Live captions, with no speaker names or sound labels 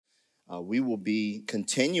We will be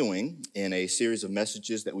continuing in a series of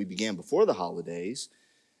messages that we began before the holidays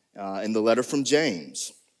in the letter from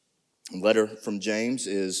James. The letter from James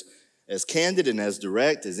is as candid and as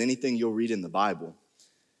direct as anything you'll read in the Bible.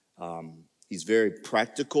 He's very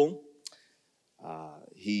practical.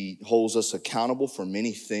 He holds us accountable for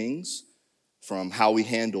many things, from how we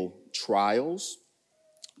handle trials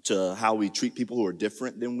to how we treat people who are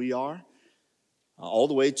different than we are, all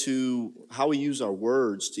the way to how we use our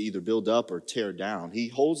words to either build up or tear down. He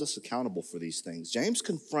holds us accountable for these things. James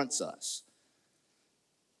confronts us,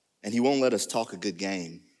 and he won't let us talk a good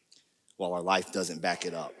game while our life doesn't back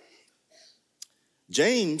it up.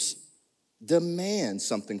 James demands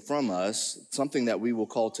something from us, something that we will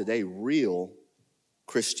call today real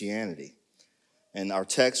Christianity. And our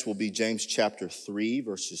text will be James chapter 3,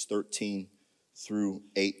 verses 13 through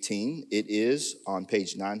 18. It is on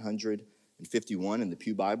page 951 in the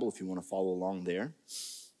Pew Bible if you want to follow along there.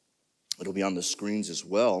 It'll be on the screens as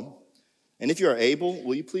well. And if you are able,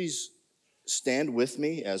 will you please stand with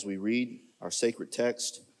me as we read our sacred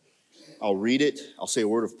text? I'll read it, I'll say a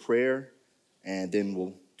word of prayer, and then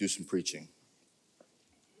we'll do some preaching.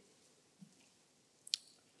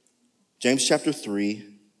 James chapter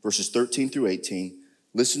 3, verses 13 through 18.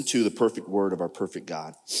 Listen to the perfect word of our perfect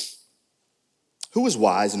God. Who is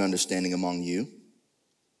wise and understanding among you?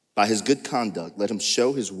 By his good conduct, let him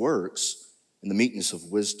show his works in the meekness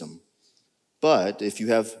of wisdom. But if you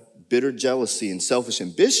have bitter jealousy and selfish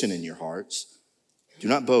ambition in your hearts, do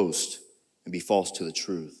not boast and be false to the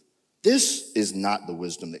truth. This is not the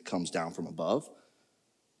wisdom that comes down from above,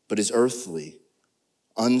 but is earthly,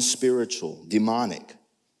 unspiritual, demonic.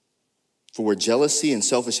 For where jealousy and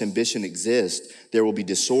selfish ambition exist, there will be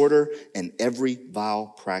disorder and every vile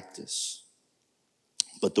practice.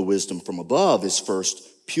 But the wisdom from above is first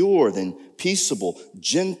pure, then peaceable,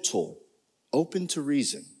 gentle, open to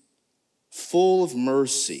reason, full of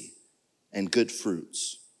mercy and good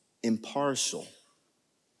fruits, impartial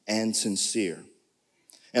and sincere.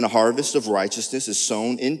 And a harvest of righteousness is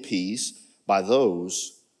sown in peace by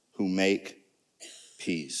those who make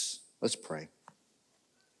peace. Let's pray.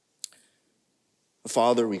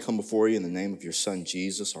 Father, we come before you in the name of your Son,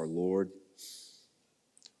 Jesus, our Lord,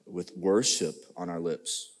 with worship on our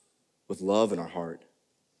lips, with love in our heart,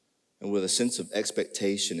 and with a sense of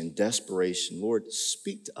expectation and desperation. Lord,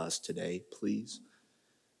 speak to us today, please.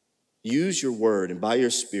 Use your word, and by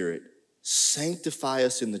your Spirit, sanctify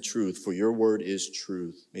us in the truth, for your word is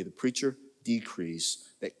truth. May the preacher decrease,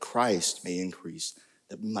 that Christ may increase,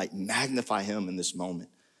 that we might magnify him in this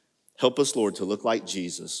moment. Help us, Lord, to look like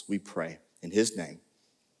Jesus, we pray. In his name,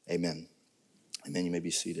 amen. Amen. You may be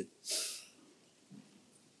seated.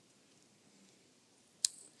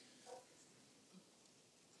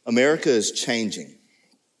 America is changing.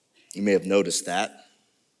 You may have noticed that.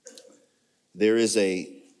 There is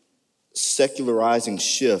a secularizing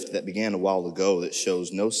shift that began a while ago that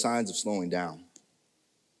shows no signs of slowing down.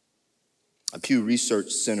 A Pew Research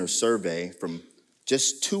Center survey from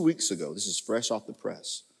just 2 weeks ago, this is fresh off the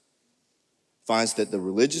press, finds that the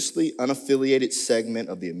religiously unaffiliated segment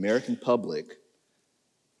of the American public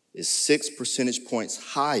is 6 percentage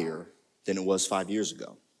points higher than it was 5 years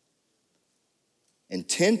ago, and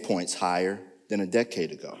 10 points higher than a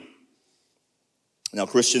decade ago. Now,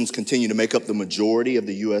 Christians continue to make up the majority of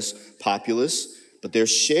the U.S. populace, but their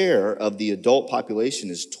share of the adult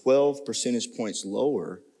population is 12 percentage points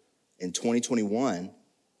lower in 2021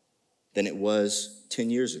 than it was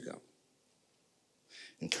 10 years ago.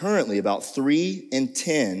 And currently, about 3 in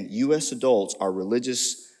 10 U.S. adults are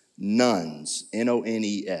religious nones,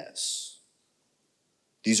 N-O-N-E-S.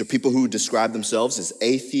 These are people who describe themselves as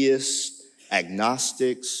atheists,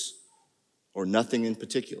 agnostics, or nothing in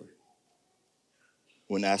particular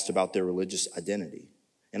when asked about their religious identity.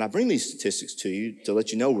 And I bring these statistics to you to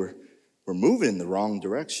let you know we're moving in the wrong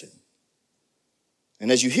direction.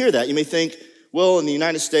 And as you hear that, you may think, well, in the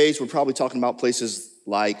United States, we're probably talking about places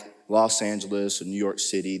like Los Angeles or New York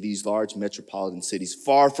City, these large metropolitan cities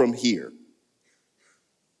far from here.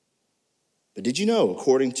 But did you know,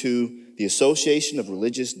 according to the Association of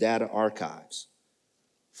Religious Data Archives,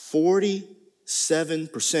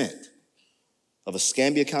 47% of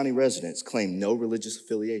Escambia County residents claim no religious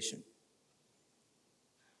affiliation?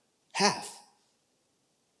 Half.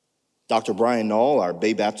 Dr. Brian Knoll, our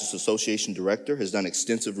Bay Baptist Association director, has done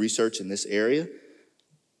extensive research in this area.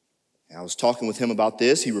 I was talking with him about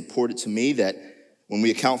this. He reported to me that when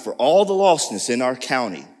we account for all the lostness in our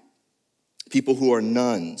county, people who are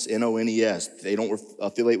nones, N-O-N-E-S, they don't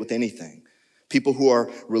affiliate with anything. People who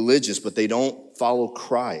are religious, but they don't follow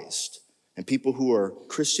Christ. And people who are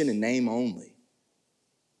Christian in name only.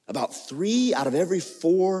 About 3 out of every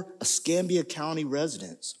 4 Escambia County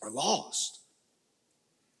residents are lost.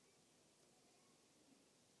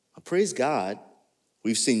 Praise God,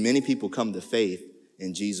 we've seen many people come to faith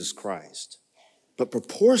in Jesus Christ. But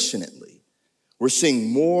proportionately, we're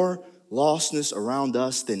seeing more lostness around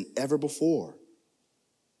us than ever before.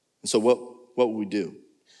 And so what will we do?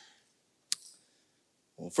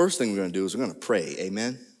 Well, first thing we're going to do is we're going to pray,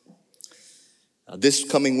 amen? This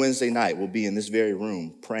coming Wednesday night, we'll be in this very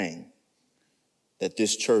room praying that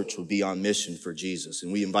this church will be on mission for Jesus.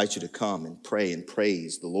 And we invite you to come and pray and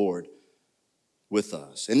praise the Lord with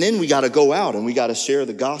us. And then we got to go out and we got to share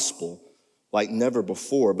the gospel like never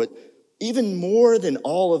before. But even more than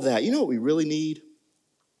all of that, you know what we really need?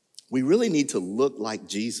 We really need to look like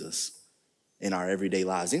Jesus in our everyday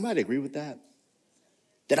lives. Anybody agree with that?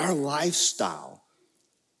 That our lifestyle,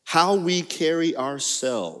 how we carry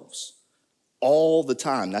ourselves all the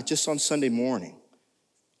time, not just on Sunday morning,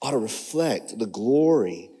 ought to reflect the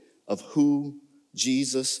glory of who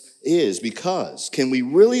Jesus is. Because can we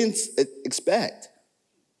really expect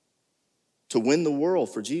to win the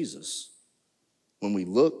world for Jesus when we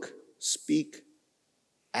look, speak,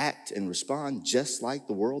 act, and respond just like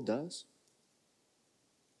the world does?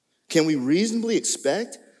 Can we reasonably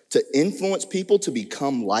expect to influence people to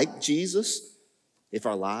become like Jesus if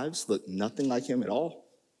our lives look nothing like him at all?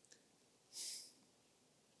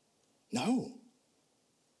 No.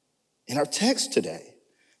 In our text today,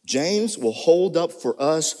 James will hold up for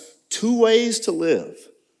us 2 ways to live.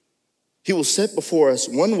 He will set before us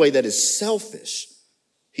one way that is selfish.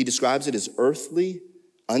 He describes it as earthly,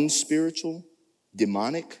 unspiritual,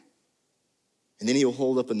 demonic. And then he will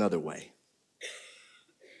hold up another way,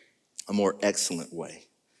 a more excellent way,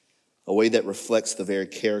 a way that reflects the very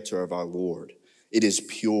character of our Lord. It is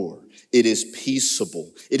pure. It is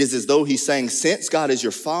peaceable. It is as though he's saying, since God is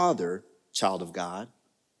your Father, child of God,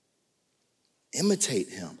 imitate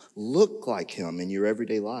him. Look like him in your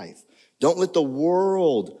everyday life. Don't let the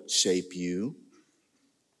world shape you.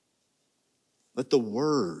 Let the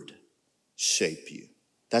word shape you.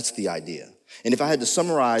 That's the idea. And if I had to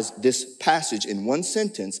summarize this passage in one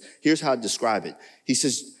sentence, here's how I'd describe it. He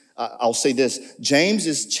says, I'll say this, James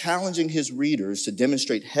is challenging his readers to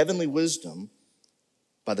demonstrate heavenly wisdom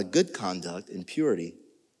by the good conduct and purity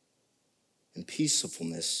and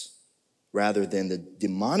peacefulness rather than the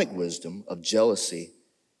demonic wisdom of jealousy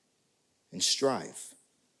and strife.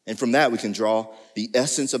 And from that, we can draw the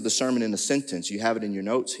essence of the sermon in a sentence. You have it in your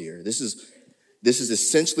notes here. This is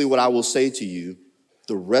essentially what I will say to you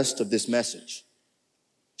the rest of this message.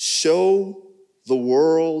 Show the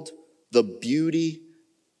world the beauty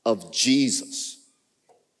of Jesus.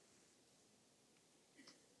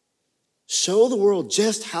 Show the world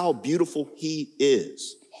just how beautiful he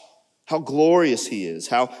is, how glorious he is,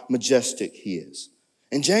 how majestic he is.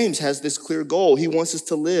 And James has this clear goal. He wants us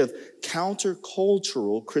to live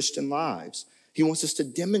countercultural Christian lives. He wants us to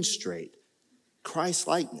demonstrate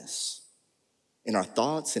Christ-likeness in our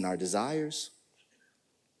thoughts, in our desires,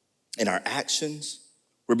 in our actions.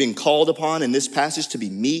 We're being called upon in this passage to be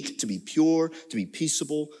meek, to be pure, to be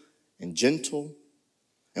peaceable and gentle.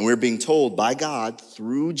 And we're being told by God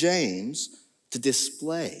through James to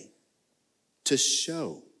display, to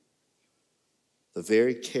show the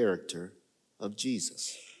very character of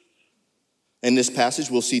Jesus. In this passage,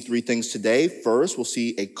 we'll see 3 things today. First, we'll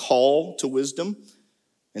see a call to wisdom,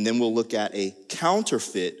 and then we'll look at a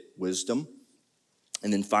counterfeit wisdom,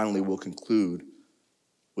 and then finally we'll conclude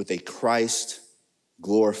with a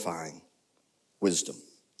Christ-glorifying wisdom.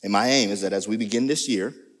 And my aim is that as we begin this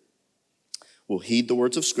year, we'll heed the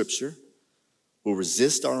words of Scripture, we'll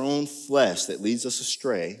resist our own flesh that leads us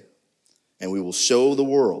astray, and we will show the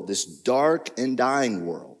world, this dark and dying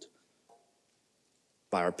world,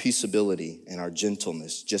 by our peaceability and our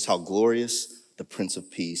gentleness, just how glorious the Prince of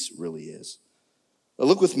Peace really is. But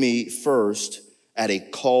look with me first at a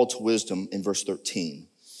call to wisdom in verse 13.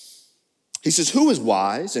 He says, who is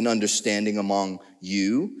wise and understanding among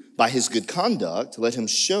you? By his good conduct, let him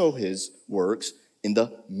show his works in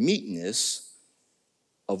the meekness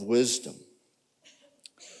of wisdom.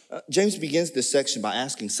 James begins this section by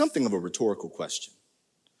asking something of a rhetorical question.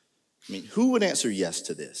 I mean, who would answer yes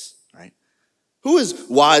to this, right? Who is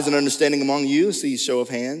wise and understanding among you? See a show of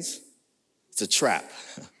hands. It's a trap.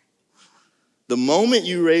 The moment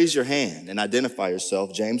you raise your hand and identify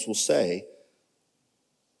yourself, James will say,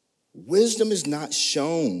 wisdom is not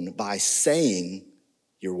shown by saying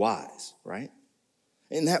you're wise, right?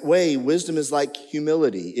 In that way, wisdom is like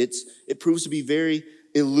humility. It proves to be very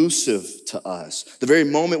elusive to us. The very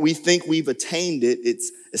moment we think we've attained it,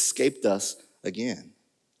 it's escaped us again.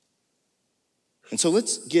 And so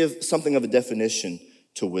let's give something of a definition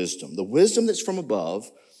to wisdom. The wisdom that's from above,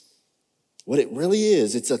 what it really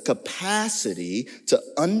is, it's a capacity to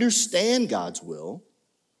understand God's will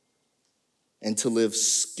and to live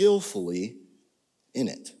skillfully in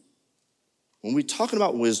it. When we're talking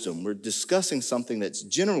about wisdom, we're discussing something that's,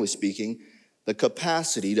 generally speaking, the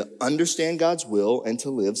capacity to understand God's will and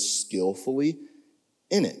to live skillfully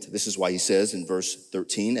in it. This is why he says in verse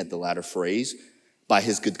 13 at the latter phrase, by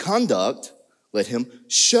his good conduct, let him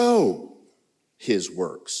show his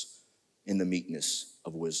works in the meekness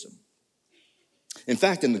of wisdom. In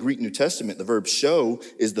fact, in the Greek New Testament, the verb show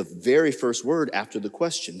is the very first word after the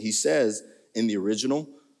question. He says in the original,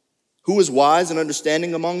 who is wise and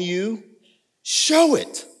understanding among you? Show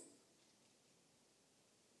it.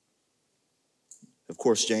 Of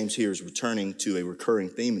course, James here is returning to a recurring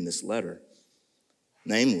theme in this letter,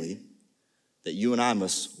 namely, that you and I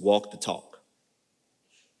must walk the talk.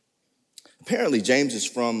 Apparently, James is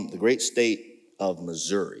from the great state of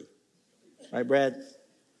Missouri. Right, Brad?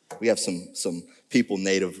 We have some people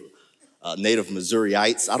native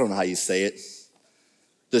Missouriites. I don't know how you say it.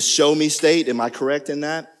 The show me state, am I correct in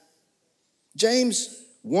that? James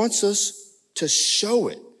wants us to show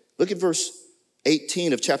it. Look at verse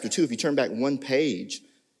 18 of chapter 2. If you turn back one page,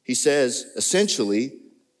 he says, essentially,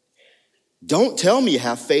 don't tell me you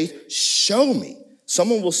have faith, show me.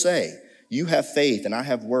 Someone will say, you have faith and I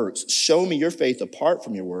have works. Show me your faith apart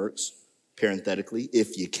from your works, parenthetically,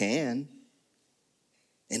 if you can.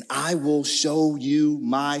 And I will show you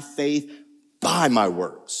my faith by my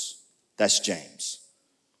works. That's James.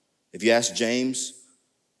 If you ask James,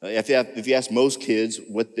 if you ask most kids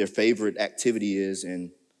what their favorite activity is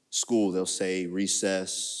in school, they'll say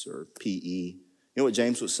recess or PE. You know what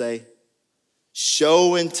James would say?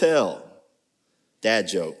 Show and tell. Dad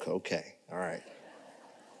joke. Okay, all right.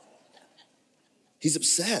 He's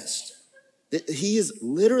obsessed. He is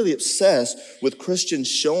literally obsessed with Christians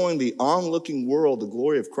showing the onlooking world the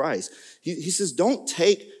glory of Christ. He says, don't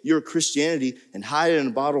take your Christianity and hide it in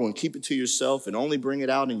a bottle and keep it to yourself and only bring it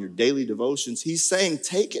out in your daily devotions. He's saying,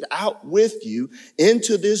 take it out with you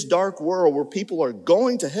into this dark world where people are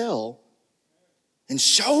going to hell and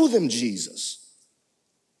show them Jesus.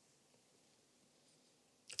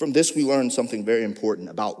 From this, we learn something very important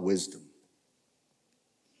about wisdom.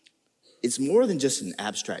 It's more than just an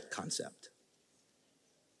abstract concept.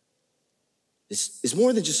 It's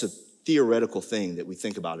more than just a theoretical thing that we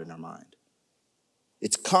think about in our mind.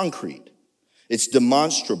 It's concrete. It's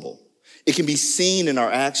demonstrable. It can be seen in our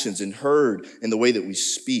actions and heard in the way that we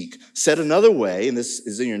speak. Said another way, and this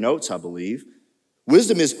is in your notes, I believe,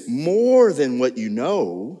 wisdom is more than what you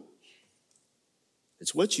know.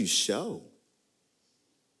 It's what you show.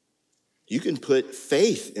 You can put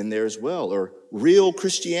faith in there as well, or real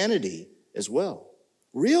Christianity as well.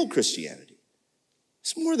 Real Christianity.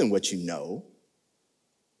 It's more than what you know.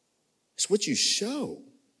 It's what you show.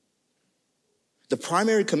 The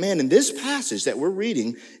primary command in this passage that we're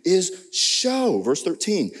reading is show. Verse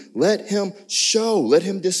 13, let him show, let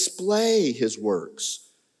him display his works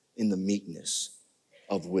in the meekness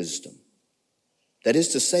of wisdom. That is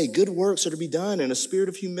to say, good works are to be done in a spirit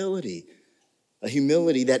of humility, a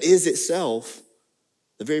humility that is itself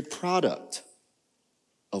the very product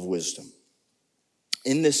of wisdom.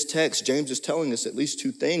 In this text, James is telling us at least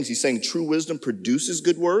two things. He's saying true wisdom produces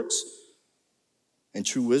good works, and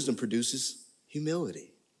true wisdom produces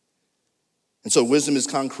humility. And so wisdom is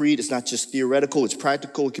concrete. It's not just theoretical. It's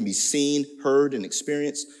practical. It can be seen, heard, and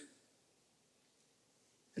experienced.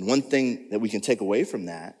 And one thing that we can take away from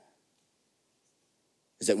that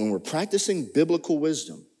is that when we're practicing biblical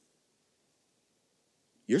wisdom,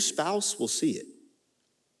 your spouse will see it.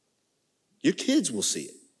 Your kids will see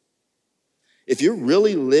it. If you're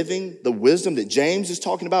really living the wisdom that James is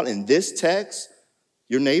talking about in this text,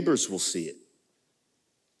 your neighbors will see it.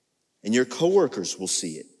 And your coworkers will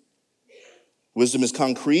see it. Wisdom is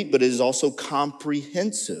concrete, but it is also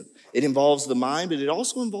comprehensive. It involves the mind, but it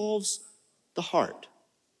also involves the heart.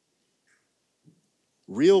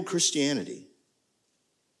 Real Christianity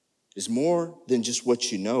is more than just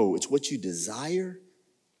what you know. It's what you desire.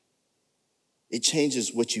 It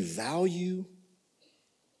changes what you value.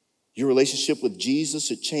 Your relationship with Jesus,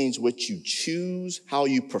 it changes what you choose, how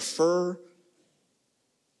you prefer.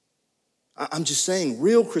 I'm just saying,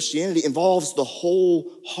 real Christianity involves the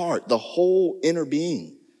whole heart, the whole inner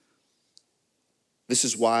being. This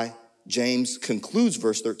is why James concludes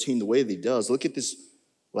verse 13 the way that he does. Look at this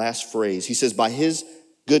last phrase. He says, by his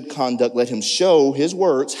good conduct, let him show his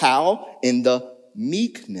works. How? In the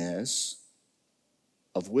meekness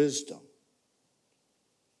of wisdom.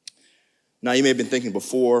 Now, you may have been thinking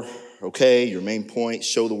before, okay, your main point,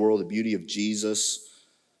 show the world the beauty of Jesus.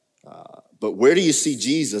 But where do you see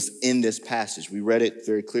Jesus in this passage? We read it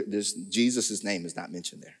very clear. Jesus' name is not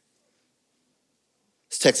mentioned there.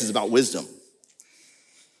 This text is about wisdom.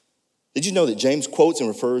 Did you know that James quotes and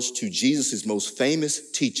refers to Jesus' most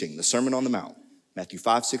famous teaching, the Sermon on the Mount, Matthew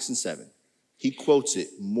 5, 6, and 7? He quotes it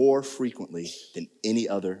more frequently than any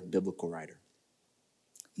other biblical writer.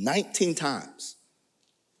 19 times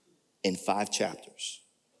in 5 chapters.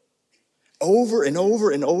 Over and over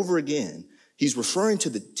and over again, he's referring to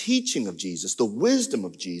the teaching of Jesus, the wisdom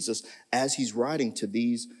of Jesus, as he's writing to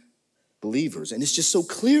these believers. And it's just so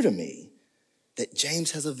clear to me that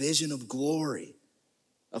James has a vision of glory,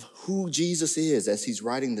 of who Jesus is as he's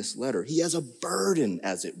writing this letter. He has a burden,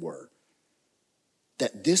 as it were,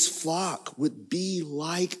 that this flock would be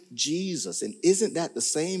like Jesus. And isn't that the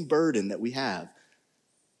same burden that we have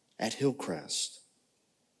at Hillcrest?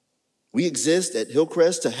 We exist at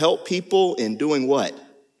Hillcrest to help people in doing what?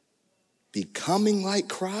 Becoming like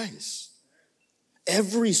Christ.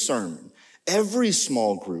 Every sermon, every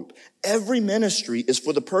small group, every ministry is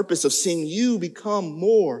for the purpose of seeing you become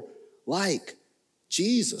more like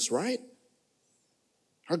Jesus, right?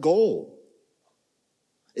 Our goal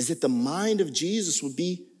is that the mind of Jesus would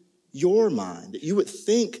be your mind, that you would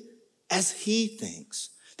think as he thinks,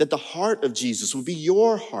 that the heart of Jesus would be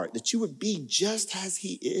your heart, that you would be just as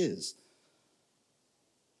he is.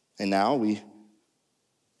 And now we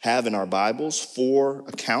have in our Bibles 4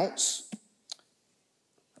 accounts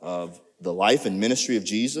of the life and ministry of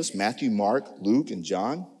Jesus: Matthew, Mark, Luke, and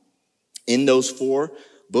John. In those 4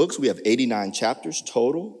 books, we have 89 chapters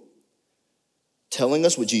total, telling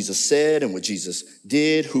us what Jesus said and what Jesus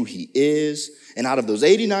did, who he is. And out of those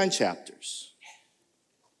 89 chapters,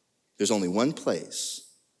 there's only one place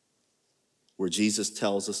where Jesus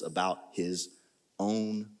tells us about his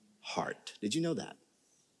own heart. Did you know that?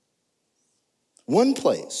 One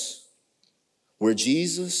place where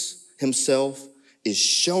Jesus himself is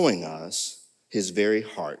showing us his very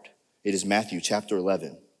heart. It is Matthew chapter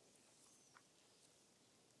 11,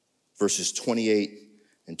 verses 28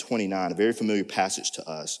 and 29, a very familiar passage to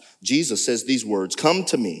us. Jesus says these words, "Come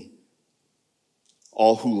to me,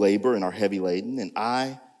 all who labor and are heavy laden, and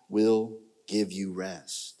I will give you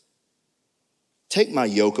rest. Take my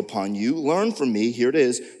yoke upon you, learn from me," here it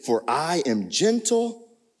is, "for I am gentle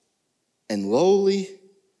and lowly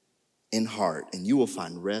in heart, and you will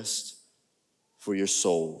find rest for your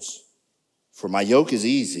souls. For my yoke is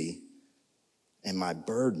easy and my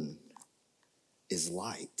burden is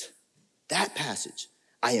light." That passage,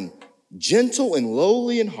 I am gentle and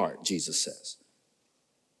lowly in heart, Jesus says.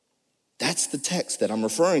 That's the text that I'm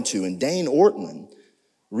referring to. And Dane Ortland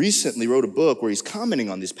recently wrote a book where he's commenting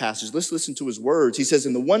on this passage. Let's listen to his words. He says,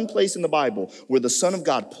 in the one place in the Bible where the Son of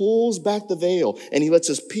God pulls back the veil and he lets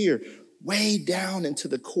us peer way down into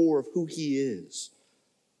the core of who he is,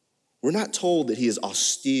 we're not told that he is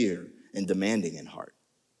austere and demanding in heart.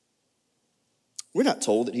 We're not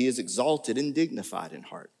told that he is exalted and dignified in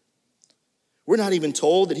heart. We're not even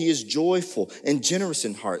told that he is joyful and generous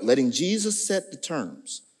in heart, letting Jesus set the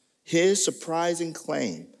terms. His surprising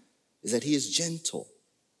claim is that he is gentle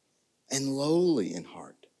and lowly in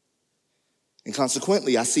heart. And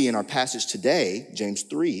consequently, I see in our passage today, James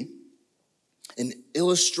 3, an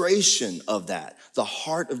illustration of that, the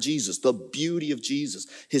heart of Jesus, the beauty of Jesus,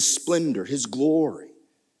 his splendor, his glory,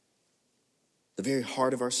 the very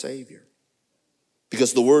heart of our Savior.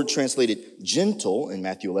 Because the word translated gentle in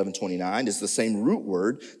Matthew 11:29 is the same root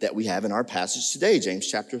word that we have in our passage today, James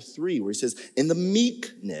chapter 3, where he says, in the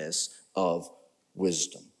meekness of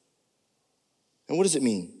wisdom. And what does it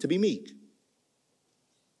mean to be meek?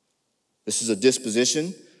 This is a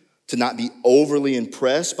disposition to not be overly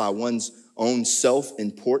impressed by one's own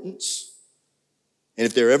self-importance. And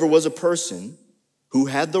if there ever was a person who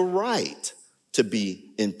had the right to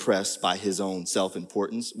be impressed by his own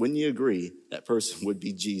self-importance, wouldn't you agree that person would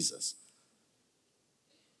be Jesus?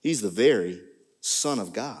 He's the very Son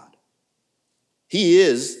of God. He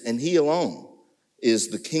is, and he alone, is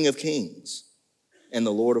the King of Kings and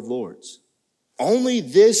the Lord of Lords. Only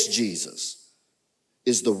this Jesus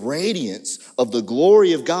is the radiance of the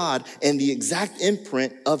glory of God and the exact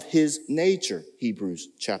imprint of his nature, Hebrews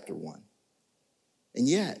chapter 1. And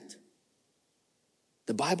yet,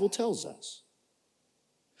 the Bible tells us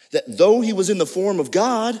that though he was in the form of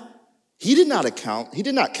God, he did not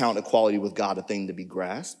count equality with God a thing to be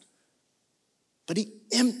grasped, but he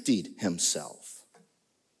emptied himself.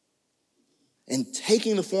 And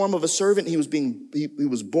taking the form of a servant, he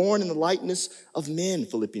was born in the likeness of men,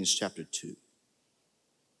 Philippians chapter 2.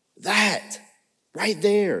 That, right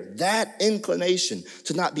there, that inclination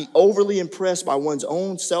to not be overly impressed by one's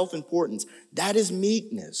own self-importance, that is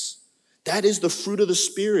meekness. That is the fruit of the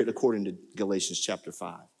Spirit, according to Galatians chapter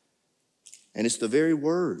 5. And it's the very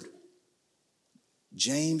word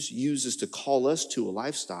James uses to call us to a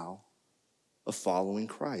lifestyle of following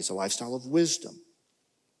Christ, a lifestyle of wisdom.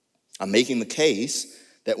 I'm making the case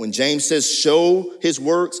that when James says, show his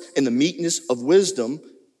works in the meekness of wisdom,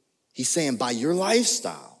 he's saying by your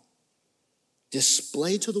lifestyle,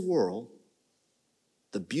 display to the world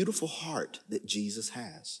the beautiful heart that Jesus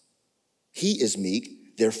has. He is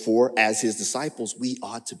meek, therefore, as his disciples, we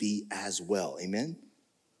ought to be as well. Amen?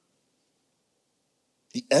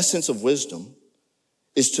 The essence of wisdom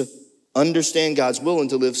is to understand God's will and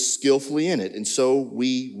to live skillfully in it. And so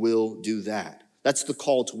we will do that. That's the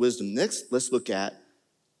call to wisdom. Next, let's look at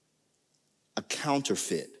a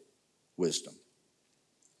counterfeit wisdom.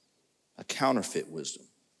 A counterfeit wisdom.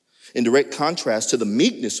 In direct contrast to the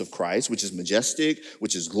meekness of Christ, which is majestic,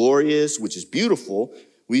 which is glorious, which is beautiful,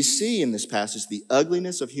 we see in this passage the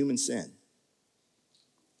ugliness of human sin.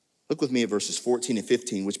 Look with me at verses 14 and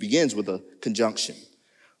 15, which begins with a conjunction.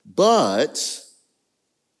 But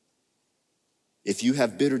if you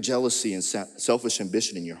have bitter jealousy and selfish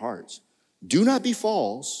ambition in your hearts, do not be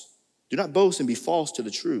false, do not boast and be false to the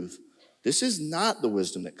truth. This is not the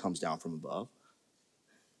wisdom that comes down from above,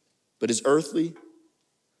 but is earthly,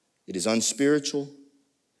 it is unspiritual,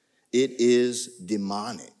 it is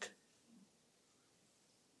demonic.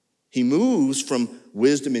 He moves from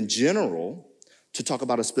wisdom in general to talk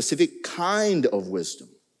about a specific kind of wisdom.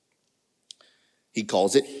 He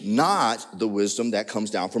calls it not the wisdom that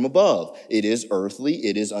comes down from above. It is earthly,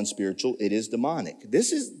 it is unspiritual, it is demonic.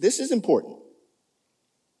 This is important.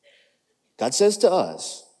 God says to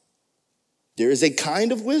us, there is a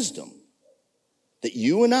kind of wisdom that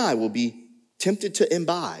you and I will be tempted to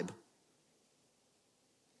imbibe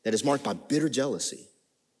that is marked by bitter jealousy,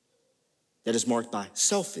 that is marked by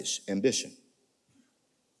selfish ambition.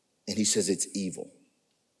 And he says it's evil.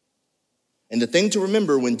 And the thing to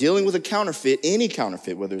remember when dealing with a counterfeit, any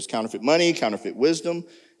counterfeit, whether it's counterfeit money, counterfeit wisdom,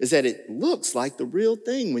 is that it looks like the real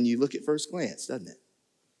thing when you look at first glance, doesn't it?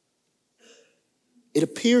 It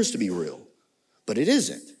appears to be real, but it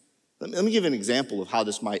isn't. Let me give an example of how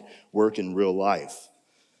this might work in real life.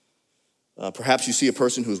 Perhaps you see a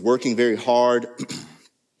person who's working very hard.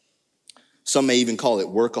 Some may even call it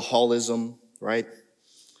workaholism, right?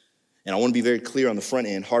 And I want to be very clear on the front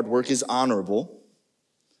end. Hard work is honorable.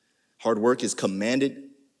 Hard work is commanded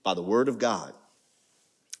by the word of God.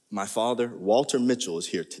 My father, Walter Mitchell, is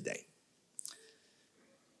here today.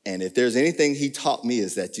 And if there's anything he taught me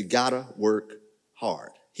is that you gotta work hard.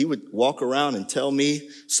 He would walk around and tell me,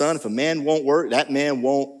 son, if a man won't work, that man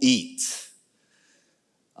won't eat.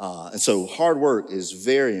 And so hard work is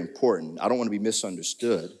very important. I don't want to be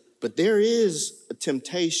misunderstood. But there is a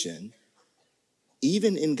temptation,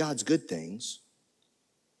 even in God's good things,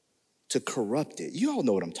 to corrupt it. You all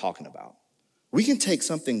know what I'm talking about. We can take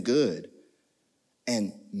something good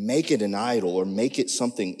and make it an idol or make it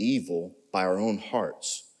something evil by our own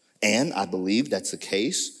hearts. And I believe that's the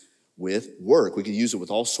case with work. We could use it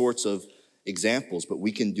with all sorts of examples, but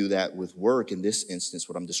we can do that with work in this instance,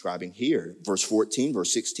 what I'm describing here. Verse 14,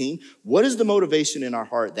 verse 16, what is the motivation in our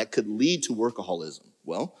heart that could lead to workaholism?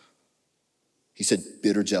 Well, he said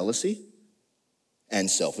bitter jealousy and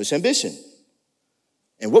selfish ambition.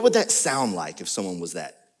 And what would that sound like if someone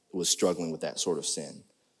was struggling with that sort of sin?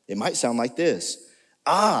 It might sound like this.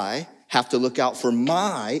 I have to look out for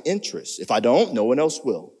my interests. If I don't, no one else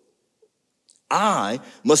will. I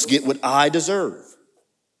must get what I deserve.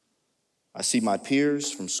 I see my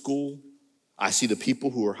peers from school. I see the people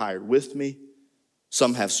who are hired with me.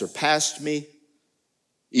 Some have surpassed me,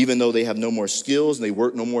 even though they have no more skills and they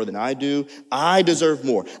work no more than I do. I deserve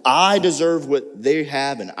more. I deserve what they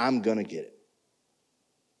have, and I'm going to get it.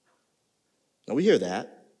 Now, we hear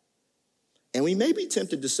that, and we may be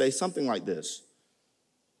tempted to say something like this.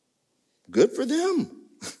 Good for them.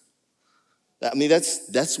 I mean,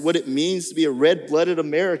 that's what it means to be a red-blooded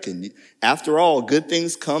American. After all, good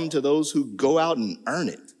things come to those who go out and earn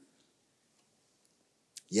it.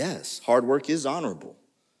 Yes, hard work is honorable.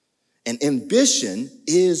 And ambition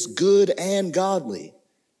is good and godly.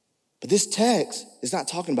 But this text is not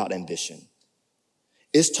talking about ambition.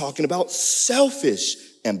 It's talking about selfish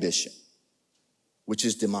ambition, which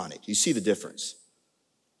is demonic. You see the difference.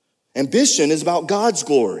 Ambition is about God's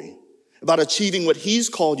glory, about achieving what he's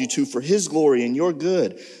called you to for his glory and your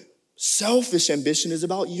good. Selfish ambition is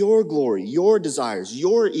about your glory, your desires,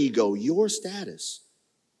 your ego, your status.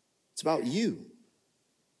 It's about you.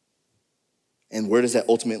 And where does that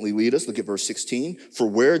ultimately lead us? Look at verse 16. For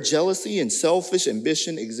where jealousy and selfish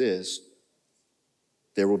ambition exist,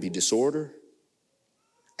 there will be disorder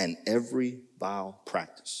and every vile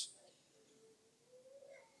practice.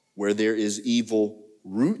 Where there is evil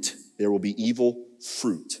root, there will be evil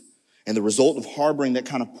fruit. And the result of harboring that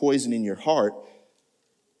kind of poison in your heart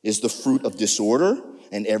is the fruit of disorder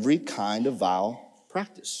and every kind of vile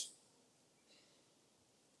practice.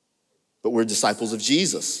 But we're disciples of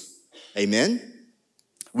Jesus. Amen?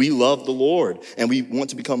 We love the Lord, and we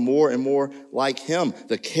want to become more and more like him.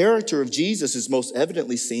 The character of Jesus is most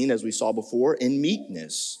evidently seen, as we saw before, in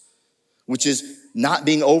meekness, which is not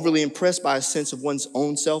being overly impressed by a sense of one's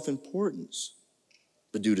own self-importance.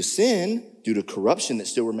 But due to sin, due to corruption that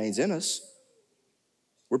still remains in us,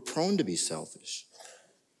 we're prone to be selfish.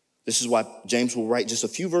 This is why James will write just a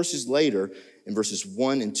few verses later, in verses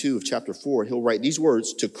 1 and 2 of chapter 4, he'll write these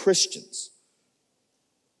words to Christians.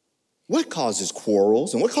 What causes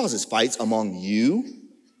quarrels and what causes fights among you?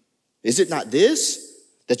 Is it not this,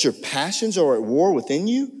 that your passions are at war within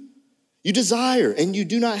you? You desire and you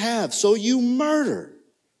do not have, so you murder.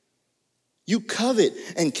 You covet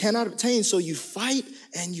and cannot obtain, so you fight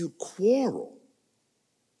and you quarrel.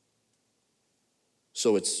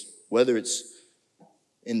 So whether it's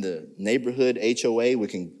in the neighborhood HOA,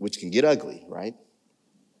 which can get ugly, right?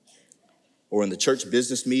 Or in the church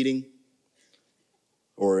business meeting,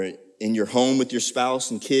 or in your home with your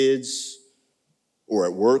spouse and kids, or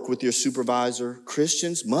at work with your supervisor,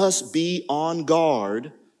 Christians must be on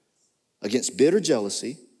guard against bitter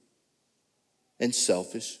jealousy and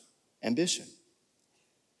selfish ambition.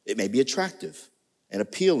 It may be attractive and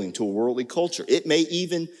appealing to a worldly culture. It may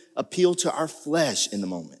even appeal to our flesh in the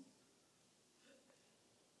moment.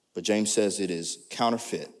 But James says it is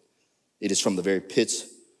counterfeit. It is from the very pits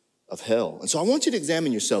of hell. And so I want you to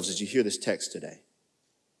examine yourselves as you hear this text today.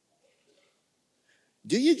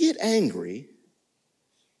 Do you get angry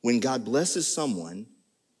when God blesses someone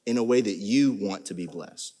in a way that you want to be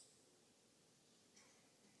blessed?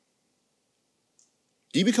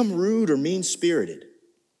 Do you become rude or mean-spirited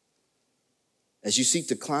as you seek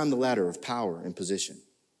to climb the ladder of power and position?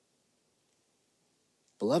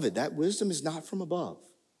 Beloved, that wisdom is not from above.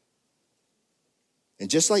 And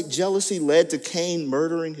just like jealousy led to Cain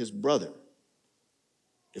murdering his brother,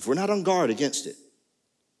 if we're not on guard against it,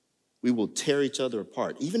 we will tear each other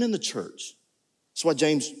apart, even in the church. That's why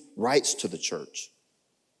James writes to the church.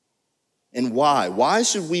 And why? Why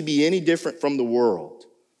should we be any different from the world?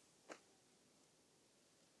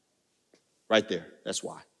 Right there, that's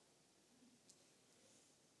why.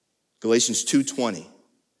 Galatians 2:20.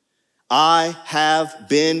 I have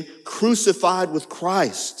been crucified with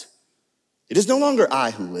Christ. It is no longer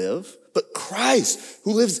I who live, but Christ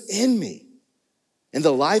who lives in me. And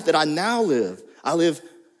the life that I now live, I live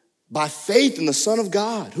by faith in the Son of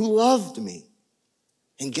God who loved me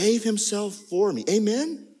and gave himself for me.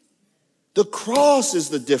 Amen? The cross is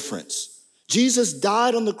the difference. Jesus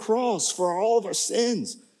died on the cross for all of our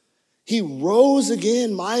sins. He rose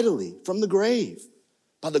again mightily from the grave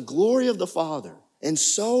by the glory of the Father. And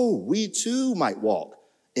so we too might walk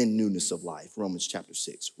in newness of life, Romans chapter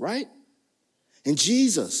 6, right? And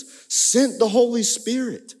Jesus sent the Holy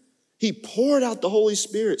Spirit. He poured out the Holy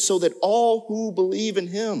Spirit so that all who believe in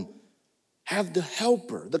him have the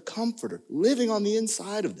helper, the comforter, living on the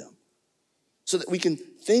inside of them so that we can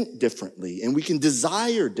think differently and we can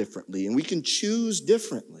desire differently and we can choose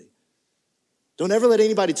differently. Don't ever let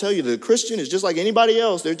anybody tell you that a Christian is just like anybody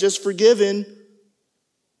else. They're just forgiven.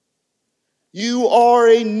 You are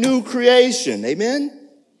a new creation. Amen?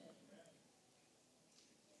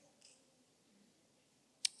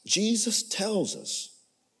 Jesus tells us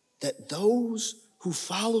that those who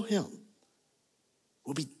follow him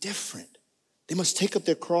will be different. They must take up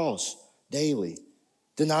their cross daily,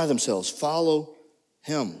 deny themselves, follow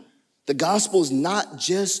him. The gospel is not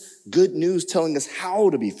just good news telling us how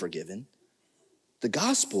to be forgiven. The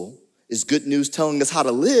gospel is good news telling us how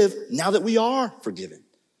to live now that we are forgiven.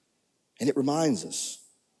 And it reminds us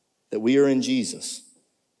that we are in Jesus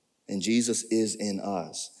and Jesus is in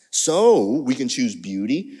us. So we can choose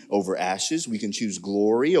beauty over ashes. We can choose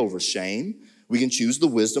glory over shame. We can choose the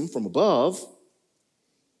wisdom from above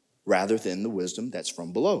rather than the wisdom that's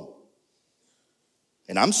from below.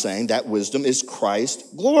 And I'm saying that wisdom is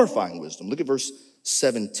Christ glorifying wisdom. Look at verse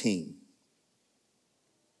 17.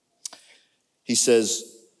 He says,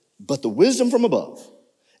 but the wisdom from above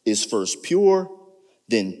is first pure,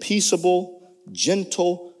 then peaceable,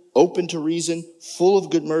 gentle, open to reason, full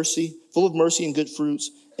of mercy and good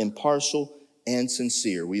fruits, impartial and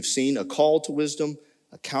sincere. We've seen a call to wisdom,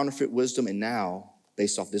 a counterfeit wisdom, and now,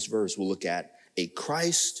 based off this verse, we'll look at a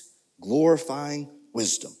Christ-glorifying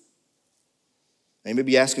wisdom. And you may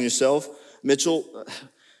be asking yourself, Mitchell,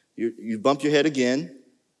 you bumped your head again.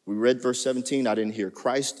 We read verse 17. I didn't hear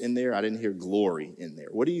Christ in there. I didn't hear glory in there.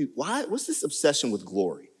 What's this obsession with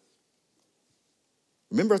glory?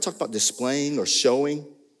 Remember I talked about displaying or showing?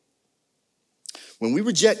 When we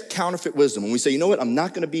reject counterfeit wisdom, when we say, you know what, I'm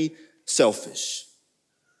not going to be selfish.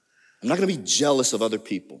 I'm not going to be jealous of other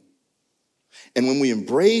people. And when we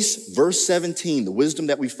embrace verse 17, the wisdom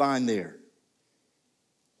that we find there,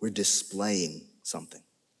 we're displaying something.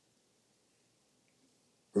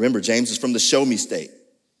 Remember, James is from the show me state.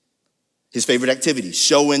 His favorite activity,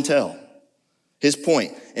 show and tell. His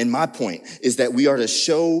point and my point is that we are to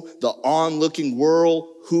show the onlooking world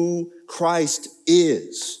who Christ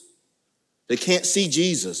is. They can't see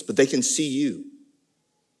Jesus, but they can see you.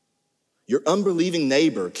 Your unbelieving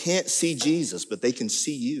neighbor can't see Jesus, but they can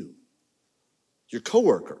see you. Your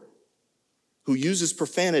coworker who uses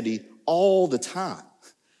profanity all the time,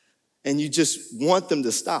 and you just want them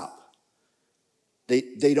to stop.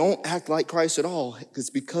 They don't act like Christ at all. It's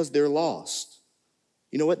because they're lost.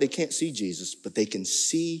 You know what? They can't see Jesus, but they can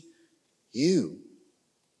see you.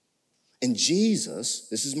 And Jesus,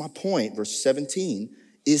 this is my point, verse 17,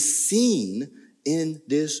 is seen in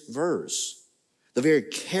this verse. The very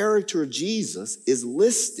character of Jesus is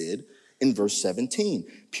listed in verse 17.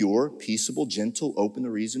 Pure, peaceable, gentle, open to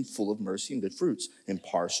reason, full of mercy and good fruits,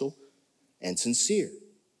 impartial and sincere.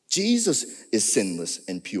 Jesus is sinless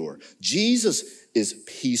and pure. Jesus is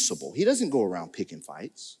peaceable. He doesn't go around picking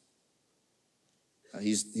fights.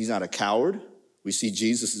 He's not a coward. We see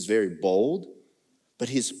Jesus is very bold, but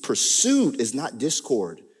his pursuit is not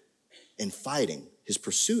discord and fighting. His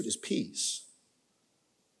pursuit is peace.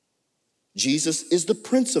 Jesus is the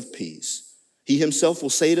Prince of Peace. He himself will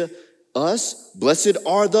say to us, blessed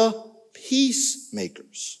are the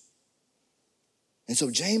peacemakers. And so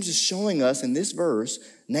James is showing us in this verse,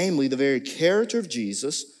 namely the very character of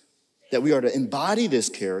Jesus, that we are to embody this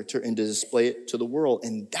character and to display it to the world.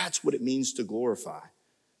 And that's what it means to glorify.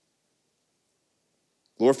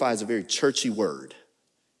 Glorify is a very churchy word.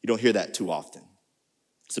 You don't hear that too often.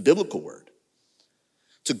 It's a biblical word.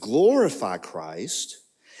 To glorify Christ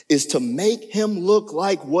is to make him look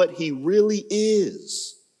like what he really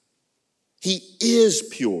is. He is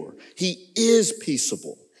pure. He is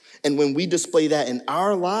peaceable. And when we display that in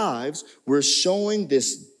our lives, we're showing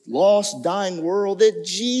this lost, dying world that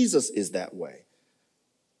Jesus is that way.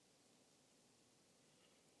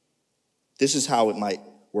 This is how it might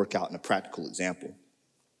work out in a practical example.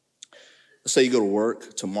 Let's say you go to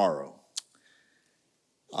work tomorrow,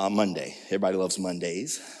 Monday. Everybody loves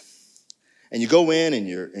Mondays. And you go in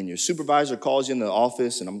and your supervisor calls you in the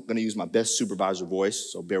office, and I'm going to use my best supervisor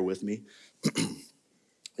voice, so bear with me.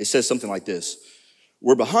 It says something like this.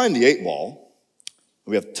 We're behind the 8 ball.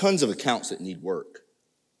 We have tons of accounts that need work.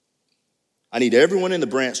 I need everyone in the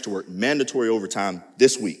branch to work mandatory overtime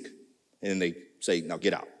this week. And then they say, now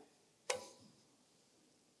get out.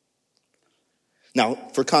 Now,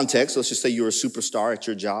 for context, let's just say you're a superstar at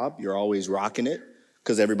your job. You're always rocking it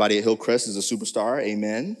because everybody at Hillcrest is a superstar.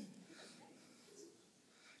 Amen.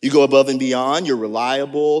 You go above and beyond. You're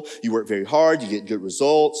reliable. You work very hard. You get good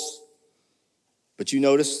results. But you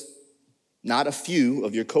notice not a few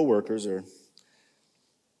of your coworkers are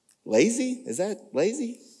lazy. Is that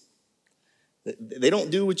lazy? They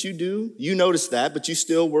don't do what you do. You notice that, but you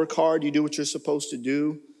still work hard. You do what you're supposed to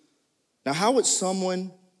do. Now, how would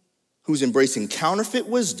someone who's embracing counterfeit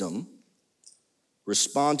wisdom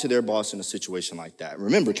respond to their boss in a situation like that?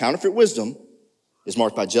 Remember, counterfeit wisdom is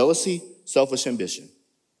marked by jealousy, selfish ambition.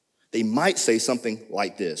 They might say something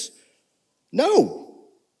like this. No.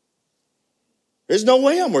 There's no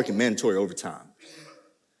way I'm working mandatory overtime.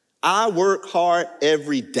 I work hard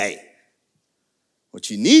every day. What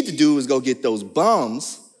you need to do is go get those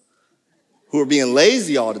bums who are being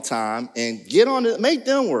lazy all the time and get on it, make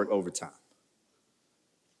them work overtime.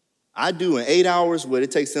 I do in 8 hours what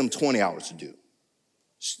it takes them 20 hours to do.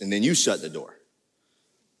 And then you shut the door.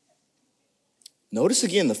 Notice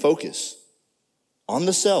again the focus on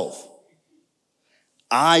the self.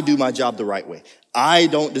 I do my job the right way. I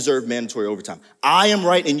don't deserve mandatory overtime. I am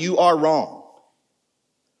right and you are wrong.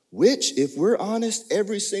 Which, if we're honest,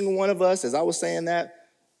 every single one of us, as I was saying that,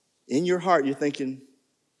 in your heart, you're thinking,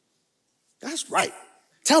 that's right.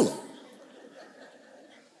 Tell them.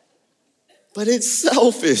 But it's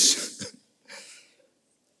selfish.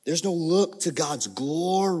 There's no look to God's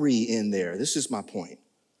glory in there. This is my point.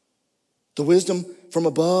 The wisdom from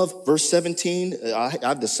above, verse 17, I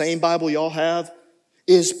have the same Bible y'all have,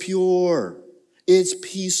 is pure. It's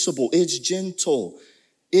peaceable. It's gentle.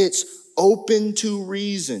 It's open to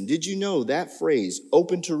reason. Did you know that phrase,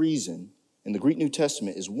 open to reason, in the Greek New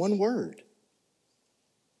Testament is one word,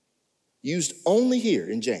 used only here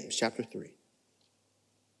in James chapter 3.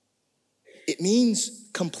 It means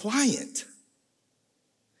compliant.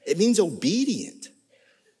 It means obedient.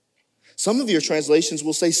 Some of your translations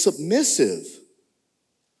will say submissive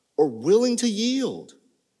or willing to yield,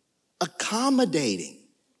 accommodating.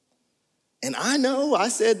 And I know I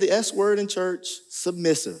said the S word in church,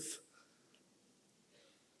 submissive.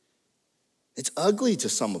 It's ugly to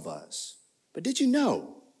some of us. But did you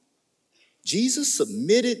know Jesus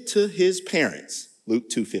submitted to his parents?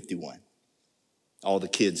 Luke 2:51. All the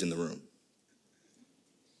kids in the room.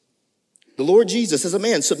 The Lord Jesus, as a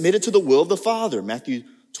man, submitted to the will of the Father. Matthew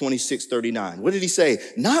 26:39. What did he say?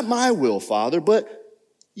 Not my will, Father, but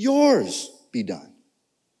yours be done.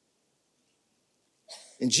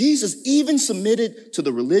 And Jesus even submitted to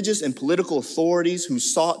the religious and political authorities who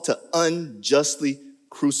sought to unjustly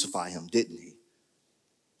crucify him, didn't he?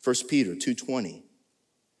 1 Peter 2:20,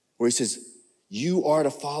 where he says, you are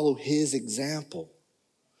to follow his example.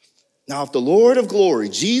 Now, if the Lord of glory,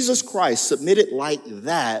 Jesus Christ, submitted like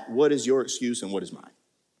that, what is your excuse and what is mine?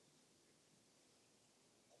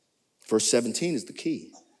 Verse 17 is the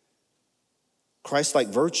key. Christ-like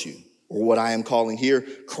virtue, or what I am calling here,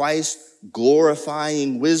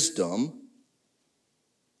 Christ-glorifying wisdom,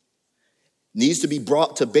 needs to be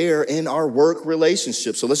brought to bear in our work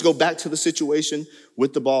relationship. So let's go back to the situation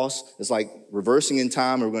with the boss. It's like reversing in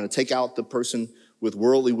time. We're going to take out the person with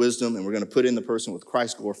worldly wisdom and we're going to put in the person with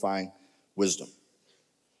Christ-glorifying wisdom.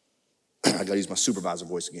 I got to use my supervisor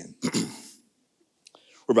voice again.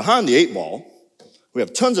 We're behind the 8 ball. We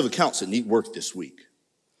have tons of accounts that need work this week.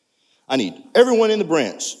 I need everyone in the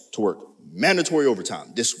branch to work mandatory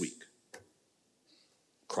overtime this week.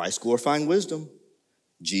 Christ-glorifying wisdom.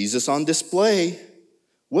 Jesus on display.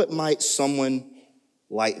 What might someone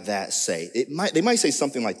like that say? They might say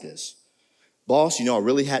something like this. Boss, I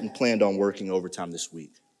really hadn't planned on working overtime this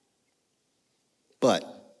week. But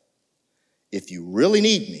if you really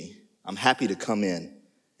need me, I'm happy to come in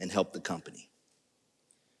and help the company.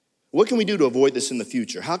 What can we do to avoid this in the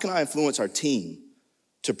future? How can I influence our team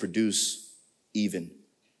to produce even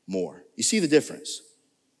more? You see the difference?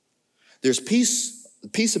 There's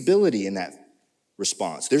peaceability in that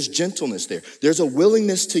response. There's gentleness there. There's a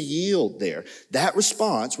willingness to yield there. That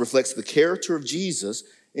response reflects the character of Jesus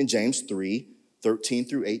in James 3:13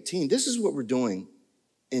 through 18. This is what we're doing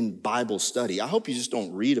in Bible study. I hope you just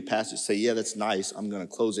don't read a passage and say, yeah, that's nice, I'm going to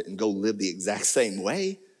close it and go live the exact same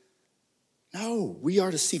way. No, we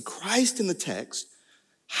are to see Christ in the text,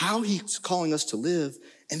 how he's calling us to live,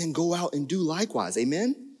 and then go out and do likewise.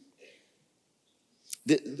 Amen?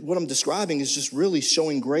 What I'm describing is just really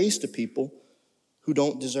showing grace to people who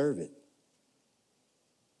don't deserve it.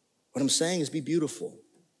 What I'm saying is be beautiful.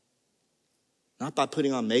 Not by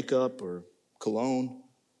putting on makeup or cologne,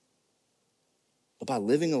 but by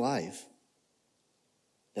living a life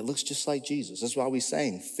that looks just like Jesus. That's why we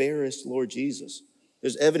sang, fairest Lord Jesus.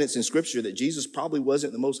 There's evidence in Scripture that Jesus probably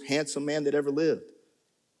wasn't the most handsome man that ever lived.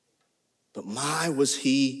 But my, was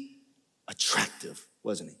he attractive,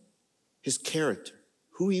 wasn't he? His character,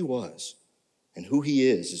 who he was, and who he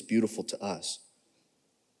is beautiful to us.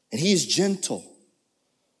 And he is gentle.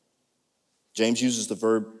 James uses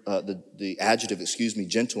the adjective,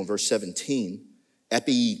 gentle in verse 17,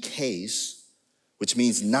 epieikes, which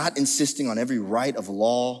means not insisting on every right of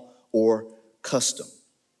law or custom.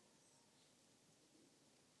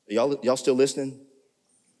 Y'all still listening?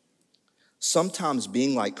 Sometimes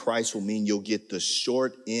being like Christ will mean you'll get the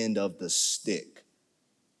short end of the stick.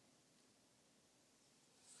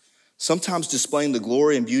 Sometimes displaying the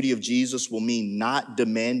glory and beauty of Jesus will mean not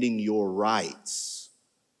demanding your rights.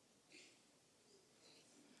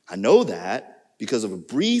 I know that because of a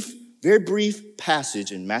very brief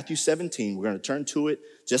passage in Matthew 17. We're going to turn to it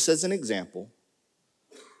just as an example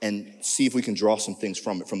and see if we can draw some things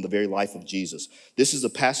from it, from the very life of Jesus. This is a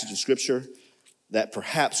passage of Scripture that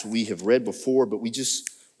perhaps we have read before, but we just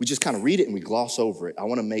kind of read it and we gloss over it. I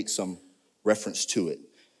want to make some reference to it.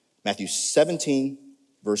 Matthew 17,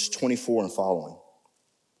 verse 24 and following.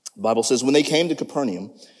 The Bible says, when they came to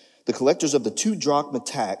Capernaum, the collectors of the 2 drachma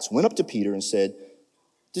tax went up to Peter and said,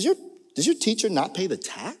 Does your teacher not pay the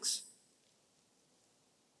tax?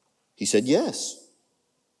 He said, yes.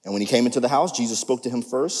 And when he came into the house, Jesus spoke to him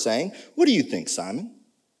first, saying, what do you think, Simon?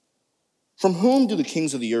 From whom do the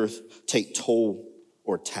kings of the earth take toll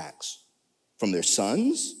or tax? From their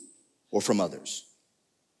sons or from others?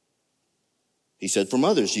 He said, from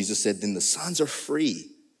others. Jesus said, then the sons are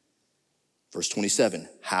free. Verse 27,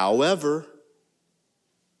 however,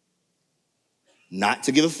 not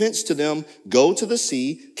to give offense to them, go to the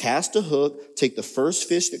sea, cast a hook, take the first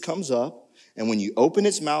fish that comes up, and when you open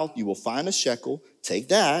its mouth, you will find a shekel. Take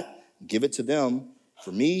that, give it to them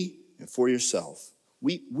for me and for yourself.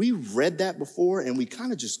 We read that before, and we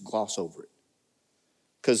kind of just gloss over it.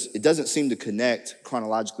 because it doesn't seem to connect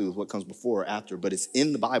chronologically with what comes before or after, but it's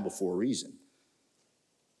in the Bible for a reason.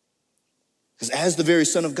 Because as the very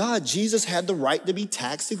Son of God, Jesus had the right to be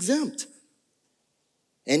tax exempt.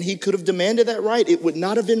 And he could have demanded that right. It would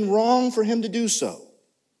not have been wrong for him to do so.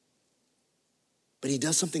 But he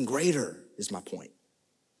does something greater, is my point.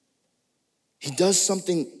 He does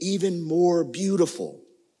something even more beautiful.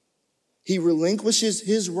 He relinquishes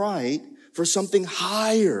his right for something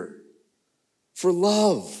higher, for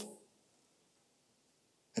love.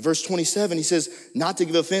 In verse 27, he says, not to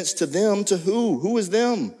give offense to them, to who? Who is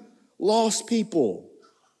them? Lost people.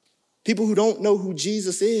 People who don't know who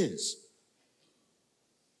Jesus is.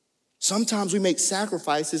 Sometimes we make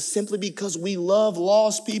sacrifices simply because we love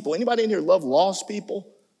lost people. Anybody in here love lost people?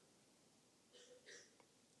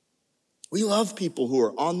 We love people who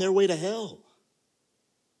are on their way to hell.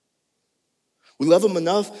 We love them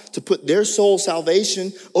enough to put their soul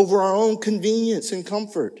salvation over our own convenience and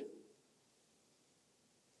comfort.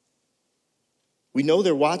 We know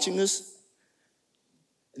they're watching us.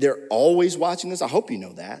 They're always watching us. I hope you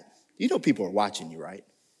know that. You know people are watching you, right?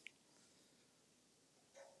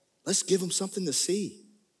 Let's give them something to see.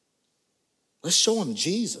 Let's show them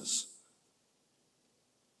Jesus.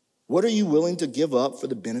 What are you willing to give up for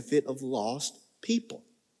the benefit of lost people?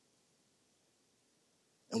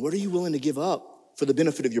 And what are you willing to give up for the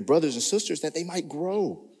benefit of your brothers and sisters that they might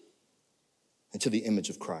grow into the image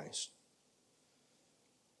of Christ?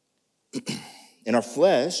 In our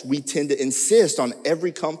flesh, we tend to insist on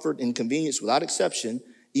every comfort and convenience without exception,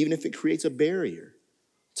 even if it creates a barrier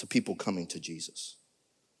to people coming to Jesus.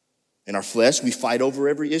 In our flesh, we fight over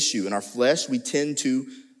every issue. In our flesh, we tend to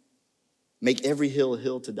make every hill a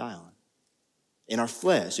hill to die on. In our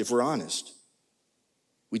flesh, if we're honest,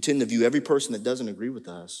 we tend to view every person that doesn't agree with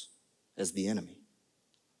us as the enemy.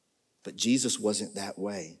 But Jesus wasn't that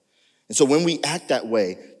way. And so when we act that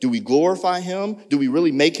way, do we glorify him? Do we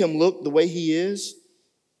really make him look the way he is?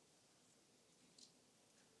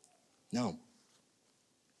 No.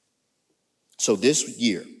 So this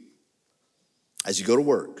year, as you go to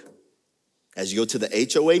work, as you go to the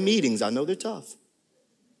HOA meetings, I know they're tough.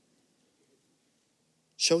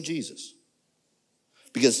 Show Jesus.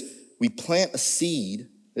 Because we plant a seed.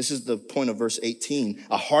 This is the point of verse 18.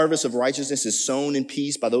 A harvest of righteousness is sown in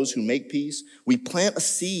peace by those who make peace. We plant a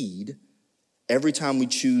seed every time we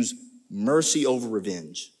choose mercy over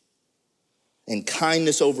revenge and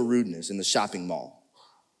kindness over rudeness in the shopping mall,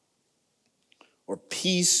 or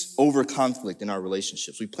peace over conflict in our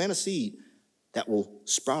relationships. We plant a seed that will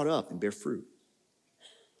sprout up and bear fruit.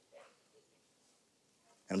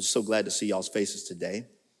 And I'm just so glad to see y'all's faces today,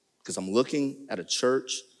 because I'm looking at a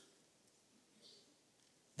church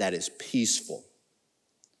that is peaceful.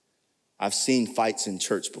 I've seen fights in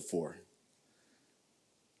church before.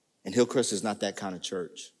 And Hillcrest is not that kind of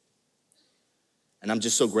church. And I'm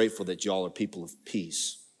just so grateful that y'all are people of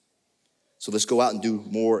peace. So let's go out and do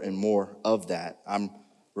more and more of that. I'm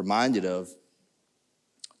reminded of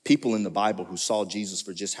people in the Bible who saw Jesus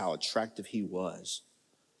for just how attractive he was.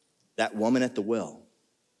 That woman at the well,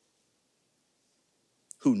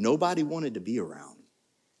 who nobody wanted to be around.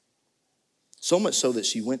 So much so that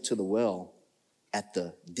she went to the well at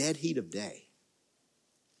the dead heat of day.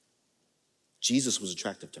 Jesus was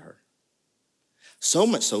attractive to her. So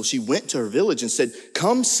much so, she went to her village and said,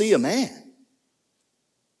 come see a man.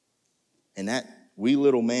 And that wee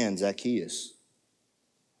little man, Zacchaeus,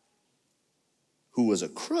 who was a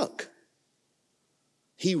crook,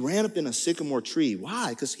 he ran up in a sycamore tree.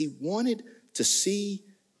 Why? Because he wanted to see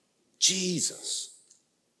Jesus.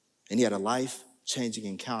 And he had a life-changing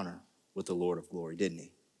encounter with the Lord of glory, didn't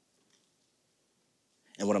he?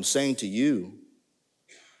 And what I'm saying to you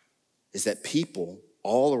is that people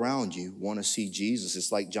all around you want to see Jesus.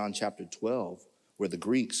 It's like John chapter 12, where the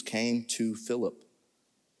Greeks came to Philip.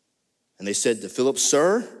 And they said to Philip,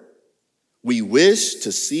 sir, we wish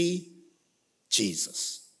to see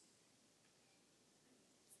Jesus.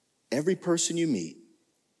 Every person you meet,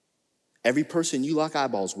 every person you lock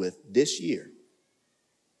eyeballs with this year,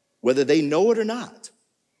 whether they know it or not,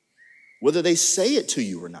 whether they say it to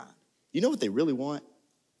you or not, you know what they really want?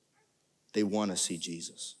 They want to see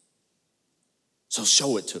Jesus. So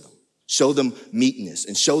show it to them. Show them meekness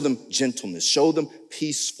and show them gentleness. Show them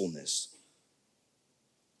peacefulness.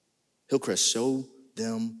 Hillcrest, show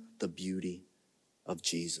them the beauty of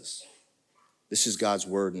Jesus. This is God's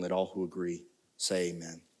word, and let all who agree say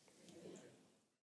amen.